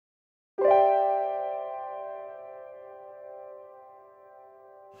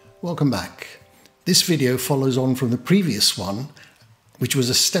Welcome back. This video follows on from the previous one, which was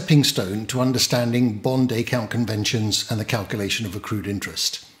a stepping stone to understanding bond day count conventions and the calculation of accrued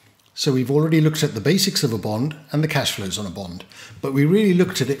interest. So we've already looked at the basics of a bond and the cash flows on a bond, but we really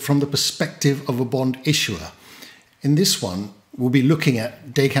looked at it from the perspective of a bond issuer. In this one, we'll be looking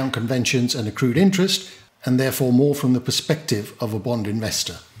at day count conventions and accrued interest, and therefore more from the perspective of a bond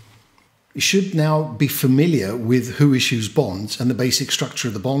investor. You should now be familiar with who issues bonds and the basic structure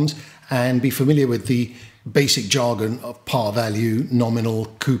of the bonds, and be familiar with the basic jargon of par value, nominal,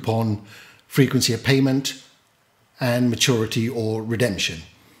 coupon, frequency of payment, and maturity or redemption.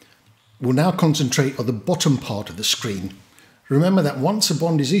 We'll now concentrate on the bottom part of the screen. Remember that once a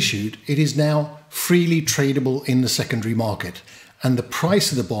bond is issued, it is now freely tradable in the secondary market, and the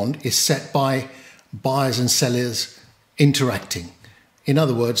price of the bond is set by buyers and sellers interacting. In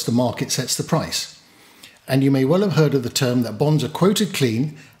other words, the market sets the price. And you may well have heard of the term that bonds are quoted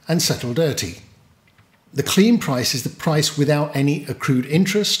clean and settled dirty. The clean price is the price without any accrued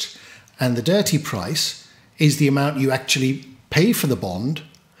interest, and the dirty price is the amount you actually pay for the bond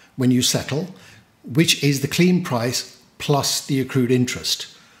when you settle, which is the clean price plus the accrued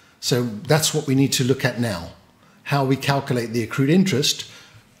interest. So that's what we need to look at now, how we calculate the accrued interest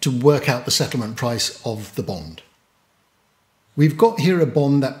to work out the settlement price of the bond. We've got here a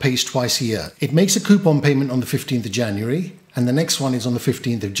bond that pays twice a year. It makes a coupon payment on the 15th of January, and the next one is on the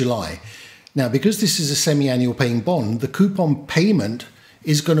 15th of July. Now, because this is a semi-annual paying bond, the coupon payment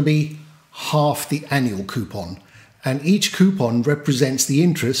is going to be half the annual coupon, and each coupon represents the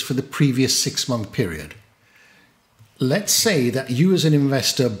interest for the previous 6-month period. Let's say that you as an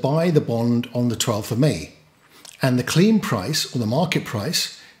investor buy the bond on the 12th of May, and the clean price, or the market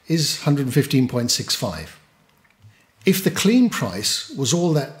price, is 115.65. If the clean price was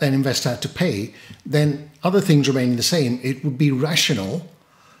all that an investor had to pay, then other things remaining the same, it would be rational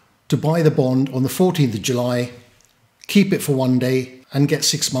to buy the bond on the 14th of July, keep it for 1 day, and get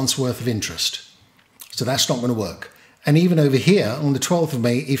 6 months worth of interest. So that's not going to work. And even over here, on the 12th of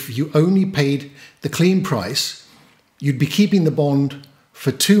May, if you only paid the clean price, you'd be keeping the bond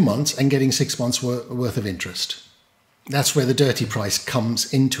for 2 months and getting 6 months worth of interest. That's where the dirty price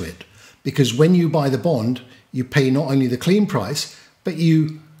comes into it. Because when you buy the bond, you pay not only the clean price, but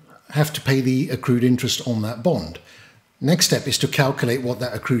you have to pay the accrued interest on that bond. Next step is to calculate what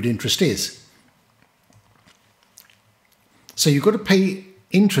that accrued interest is. So you've got to pay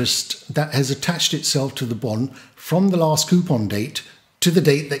interest that has attached itself to the bond from the last coupon date to the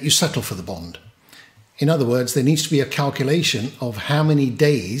date that you settle for the bond. In other words, there needs to be a calculation of how many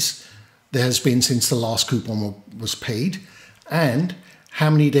days there has been since the last coupon was paid, and how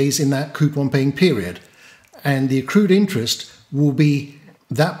many days in that coupon paying period. And the accrued interest will be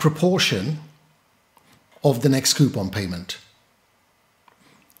that proportion of the next coupon payment.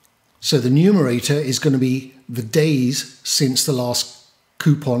 So the numerator is going to be the days since the last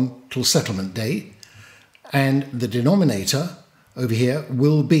coupon till settlement day, and the denominator over here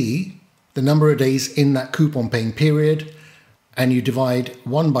will be the number of days in that coupon paying period, and you divide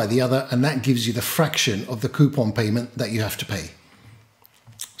one by the other, and that gives you the fraction of the coupon payment that you have to pay.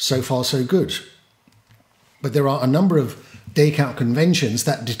 So far, so good. But there are a number of day count conventions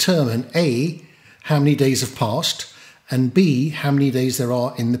that determine A, how many days have passed, and B, how many days there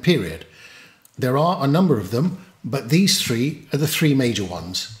are in the period. There are a number of them, but these three are the three major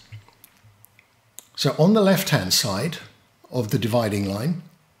ones. So on the left-hand side of the dividing line,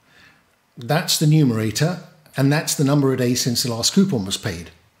 that's the numerator, and that's the number of days since the last coupon was paid.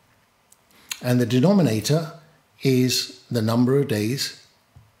 And the denominator is the number of days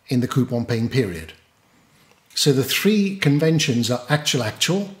in the coupon paying period. So the three conventions are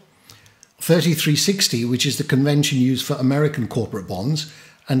actual, 3360, which is the convention used for American corporate bonds,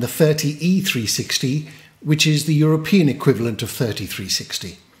 and the 30E360, which is the European equivalent of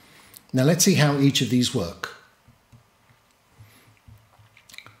 3360. Now let's see how each of these work.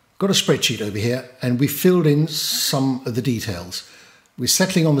 Got a spreadsheet over here, and we filled in some of the details. We're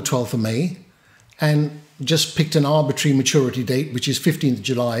settling on the 12th of May, and just picked an arbitrary maturity date, which is 15th of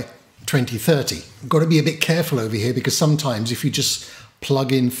July 2030. Got to be a bit careful over here, because sometimes if you just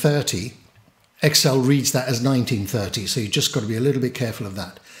plug in 30, Excel reads that as 1930, so you just got to be a little bit careful of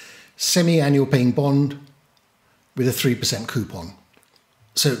that. Semi-annual paying bond with a 3% coupon.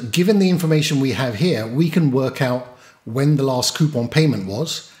 So given the information we have here, we can work out when the last coupon payment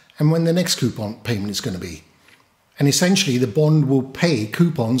was and when the next coupon payment is going to be. And essentially the bond will pay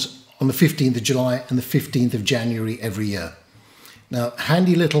coupons on the 15th of July and the 15th of January every year. Now,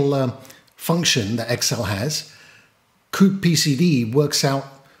 handy little function that Excel has, CoupPCD works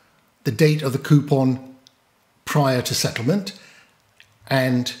out the date of the coupon prior to settlement,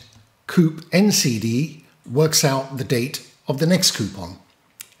 and Coup NCD works out the date of the next coupon.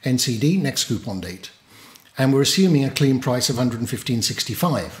 NCD, next coupon date. And we're assuming a clean price of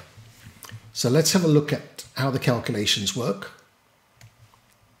 115.65. So let's have a look at how the calculations work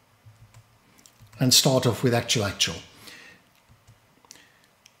and start off with actual.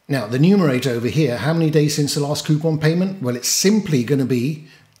 Now, the numerator over here, how many days since the last coupon payment? Well, it's simply going to be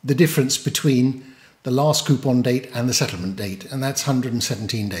the difference between the last coupon date and the settlement date, and that's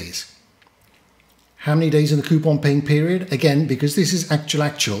 117 days. How many days in the coupon paying period? Again, because this is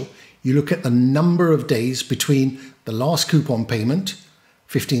actual, you look at the number of days between the last coupon payment,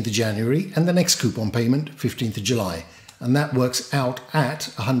 15th of January, and the next coupon payment, 15th of July. And that works out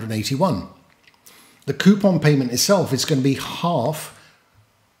at 181. The coupon payment itself is going to be half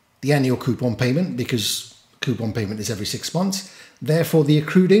the annual coupon payment because coupon payment is every 6 months. Therefore, the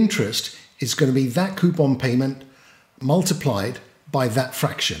accrued interest is going to be that coupon payment multiplied by that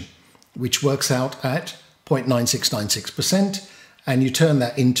fraction, which works out at 0.9696%, and you turn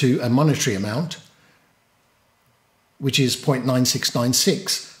that into a monetary amount, which is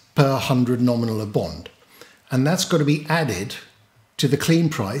 0.9696 per 100 nominal of bond. And that's got to be added to the clean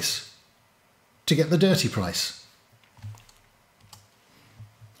price to get the dirty price.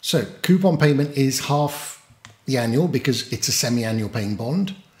 So coupon payment is half the annual because it's a semi-annual paying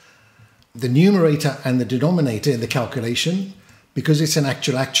bond. The numerator and the denominator in the calculation, because it's an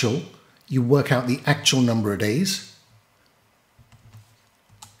actual, you work out the actual number of days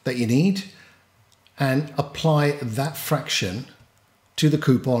that you need and apply that fraction to the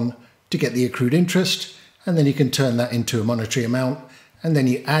coupon to get the accrued interest, and then you can turn that into a monetary amount, and then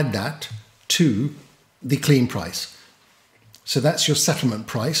you add that to the clean price. So that's your settlement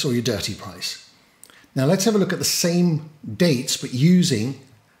price or your dirty price. Now let's have a look at the same dates but using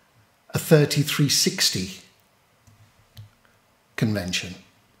a 3360 convention.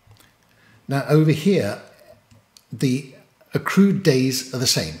 Now over here, the accrued days are the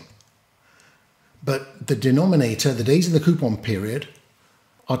same, but the denominator, the days in the coupon period,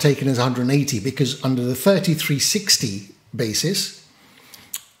 are taken as 180 because under the 3360 basis,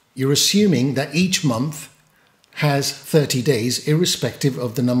 you're assuming that each month has 30 days irrespective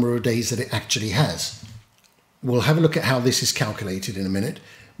of the number of days that it actually has. We'll have a look at how this is calculated in a minute,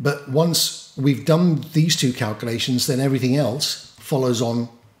 but once we've done these two calculations, then everything else follows on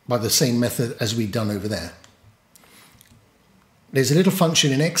by the same method as we've done over there. There's a little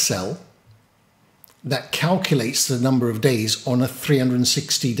function in Excel that calculates the number of days on a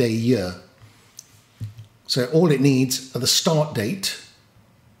 360-day year. So all it needs are the start date,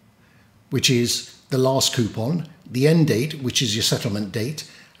 which is the last coupon, the end date, which is your settlement date,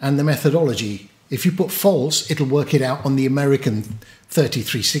 and the methodology. If you put false, it'll work it out on the American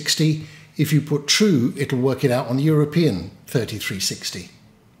 3360. If you put true, it'll work it out on the European 3360.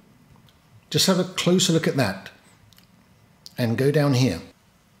 Just have a closer look at that and go down here.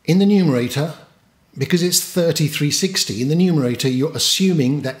 In the numerator, because it's 3360, in the numerator, you're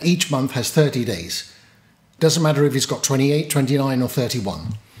assuming that each month has 30 days. Doesn't matter if it's got 28, 29, or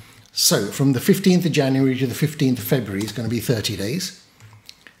 31. So from the 15th of January to the 15th of February is going to be 30 days.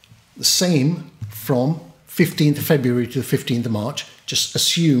 The same from 15th of February to the 15th of March, just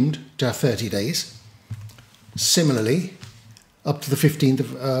assumed to have 30 days. Similarly, up to the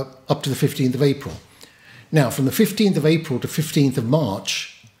 15th of April. Now, from the 15th of April to 15th of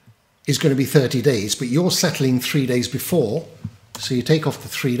March is going to be 30 days, but you're settling 3 days before, so you take off the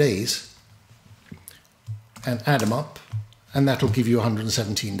 3 days and add them up, and that'll give you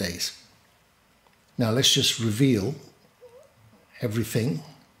 117 days. Now let's just reveal everything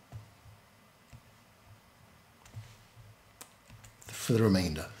for the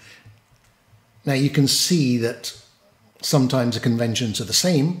remainder. Now you can see that sometimes the conventions are the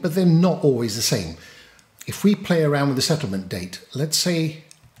same, but they're not always the same. If we play around with the settlement date, let's say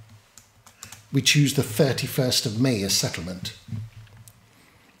we choose the 31st of May as settlement.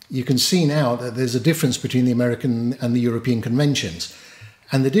 You can see now that there's a difference between the American and the European conventions.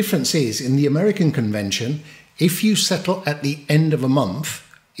 And the difference is, in the American convention, if you settle at the end of a month,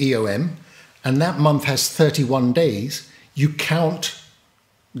 EOM, and that month has 31 days, you count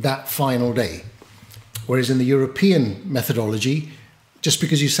that final day. Whereas in the European methodology, just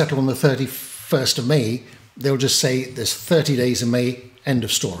because you settle on the 31st of May, they'll just say there's 30 days in May, end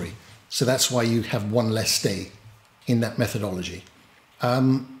of story. So that's why you have one less day in that methodology.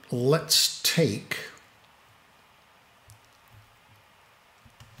 Let's take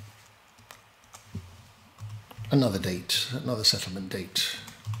another date, another settlement date,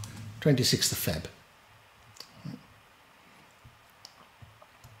 26th of Feb.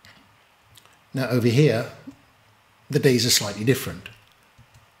 Now over here, the days are slightly different.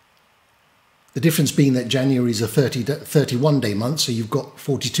 The difference being that January is a 31-day month, so you've got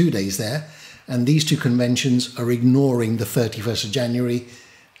 42 days there. And these two conventions are ignoring the 31st of January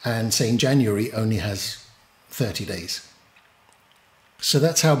and saying January only has 30 days. So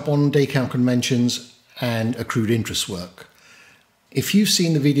that's how bond day count conventions and accrued interest work. If you've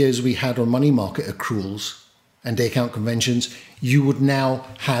seen the videos we had on money market accruals and day count conventions, you would now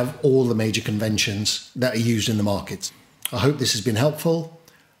have all the major conventions that are used in the markets. I hope this has been helpful.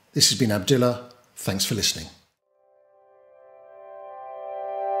 This has been Abdullah. Thanks for listening.